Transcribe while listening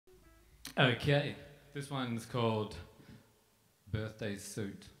Okay, this one's called Birthday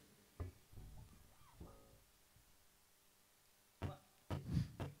Suit.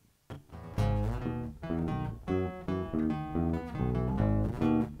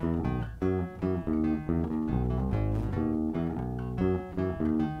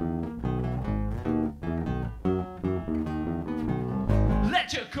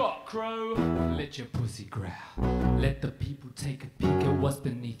 Let your cock crow, let your pussy growl. Let the people take a peek at what's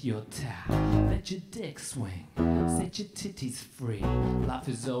beneath your towel. Let your dick swing, set your titties free. Life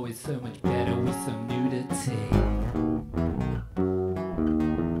is always so much better with some nudity.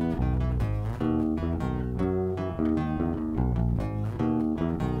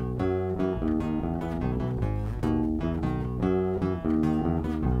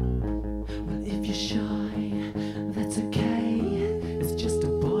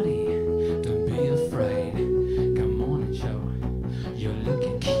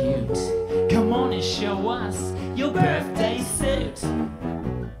 Show us your birthday suit.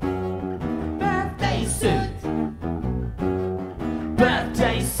 Birthday suit.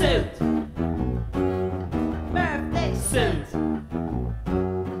 Birthday suit. Birthday suit.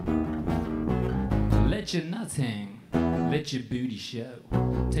 Let your nuts hang, let your booty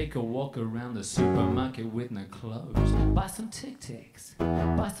show. Take a walk around the supermarket with no clothes. Buy some Tic Tacs,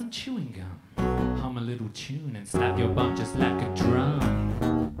 buy some chewing gum. Hum a little tune and slap your bum just like a drum.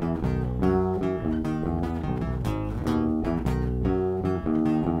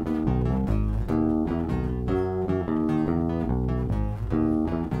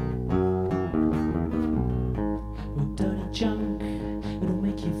 Junk, it'll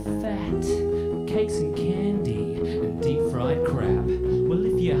make you fat. Cakes and candy and deep fried crap. Well,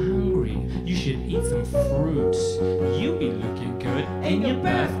 if you're hungry, you should eat some fruit. You'll be looking good in your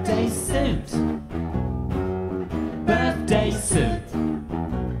birthday suit. Birthday suit.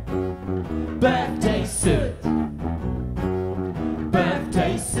 Birthday suit.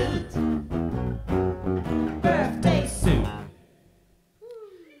 Birthday suit. Birthday suit.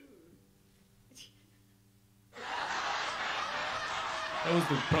 That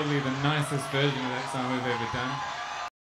was probably the nicest version of that song we've ever done.